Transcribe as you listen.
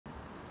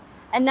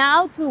And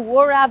now to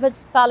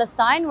war-ravaged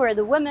Palestine, where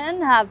the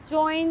women have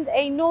joined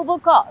a noble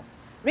cause,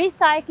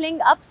 recycling,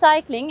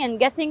 upcycling, and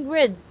getting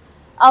rid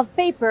of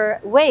paper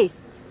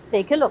waste.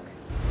 Take a look.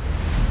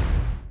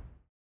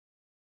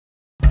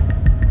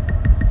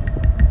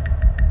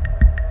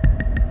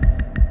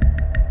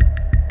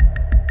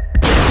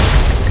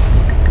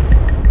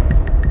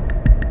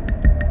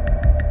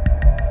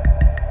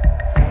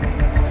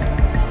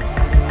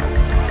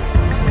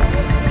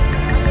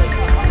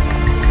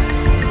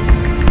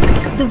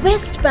 The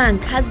West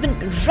Bank has been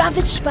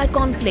ravaged by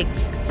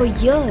conflicts for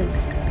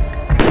years.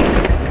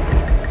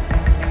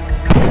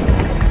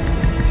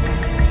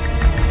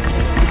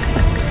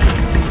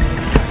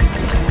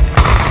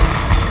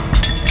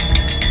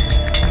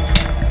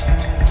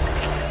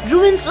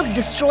 Ruins of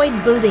destroyed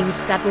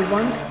buildings that were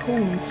once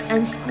homes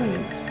and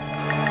schools.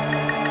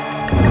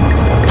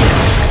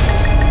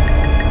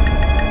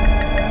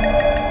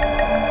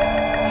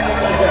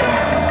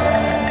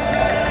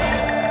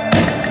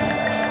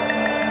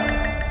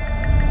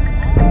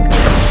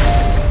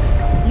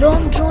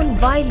 Long-drawn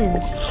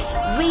violence,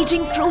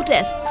 raging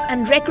protests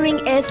and recurring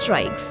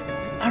airstrikes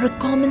are a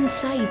common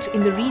sight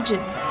in the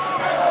region.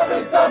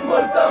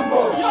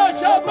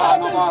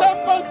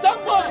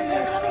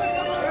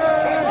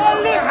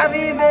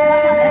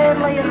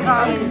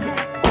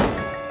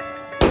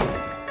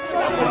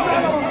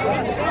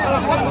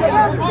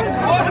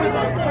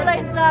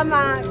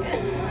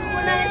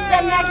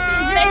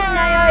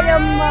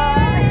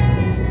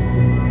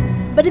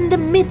 But in the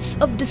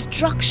midst of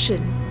destruction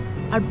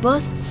are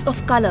bursts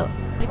of color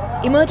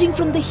emerging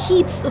from the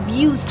heaps of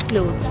used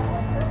clothes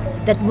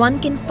that one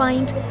can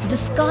find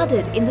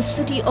discarded in the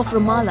city of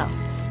Ramallah.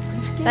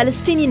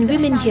 Palestinian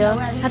women here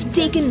have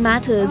taken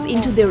matters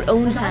into their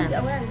own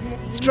hands,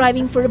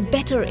 striving for a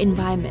better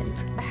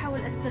environment.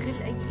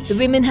 The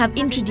women have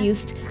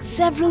introduced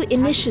several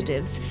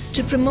initiatives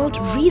to promote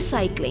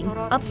recycling,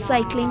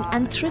 upcycling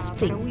and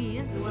thrifting.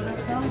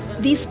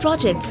 These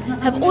projects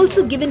have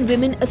also given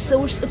women a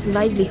source of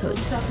livelihood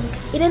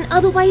in an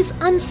otherwise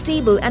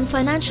unstable and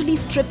financially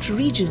stripped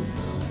region.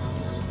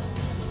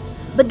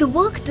 But the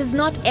work does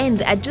not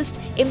end at just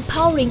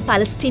empowering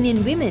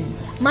Palestinian women.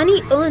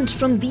 Money earned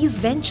from these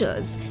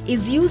ventures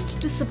is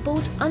used to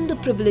support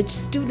underprivileged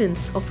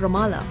students of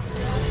Ramallah.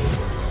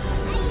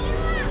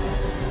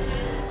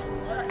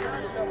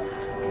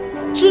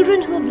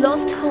 Children who have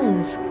lost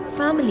homes,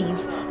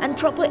 families and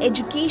proper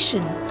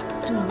education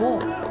to war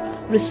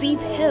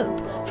receive help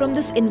from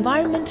this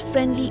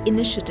environment-friendly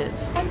initiative.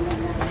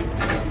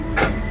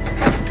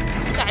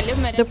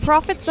 The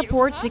Prophet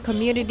supports the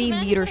community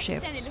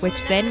leadership,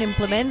 which then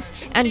implements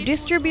and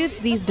distributes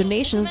these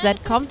donations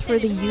that come through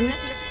the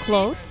used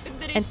clothes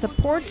and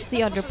supports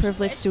the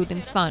underprivileged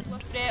students fund.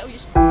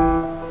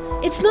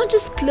 It's not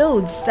just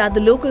clothes that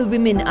the local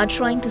women are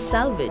trying to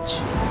salvage.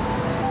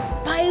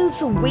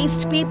 Piles of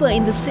waste paper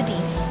in the city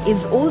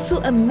is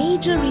also a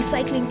major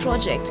recycling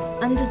project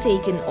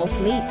undertaken of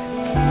late.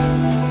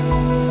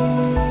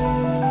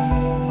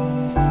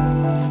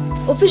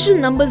 Official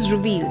numbers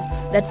reveal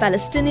that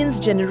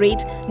Palestinians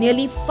generate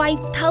nearly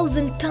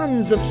 5,000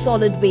 tons of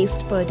solid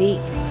waste per day.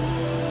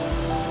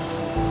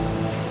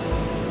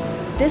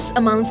 This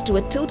amounts to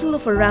a total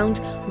of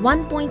around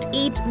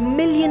 1.8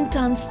 million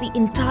tons the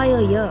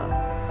entire year.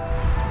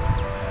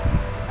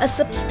 A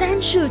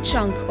substantial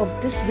chunk of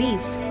this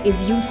waste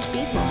is used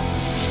paper.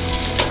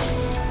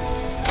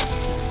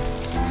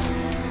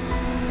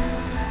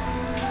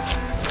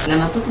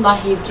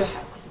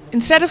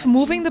 Instead of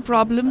moving the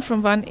problem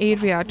from one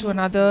area to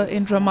another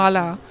in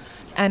Ramallah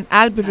and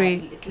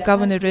Al-Bireh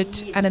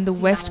Governorate and in the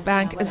West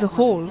Bank as a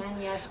whole,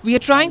 we are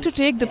trying to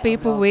take the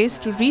paper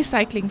waste to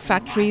recycling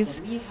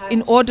factories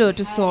in order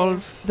to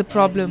solve the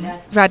problem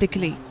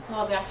radically.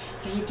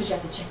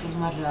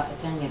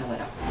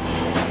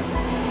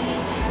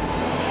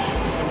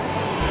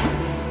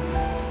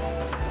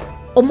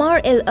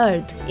 Omar El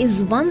Ard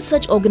is one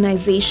such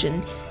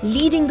organization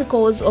leading the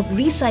cause of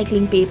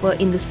recycling paper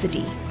in the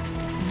city.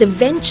 The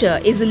venture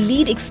is a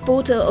lead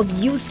exporter of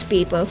used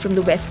paper from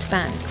the West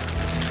Bank.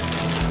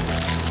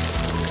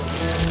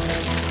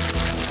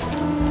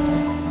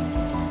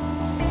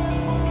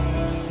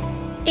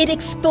 It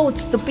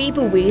exports the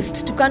paper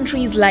waste to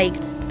countries like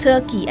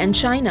Turkey and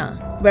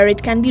China, where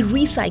it can be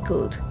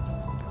recycled.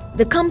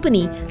 The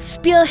company,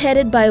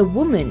 spearheaded by a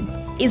woman,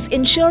 is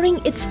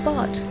ensuring its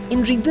part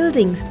in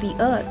rebuilding the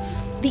earth.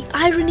 The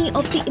irony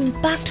of the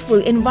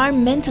impactful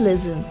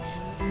environmentalism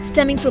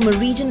stemming from a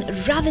region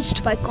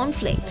ravaged by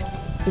conflict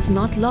is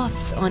not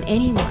lost on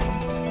anyone.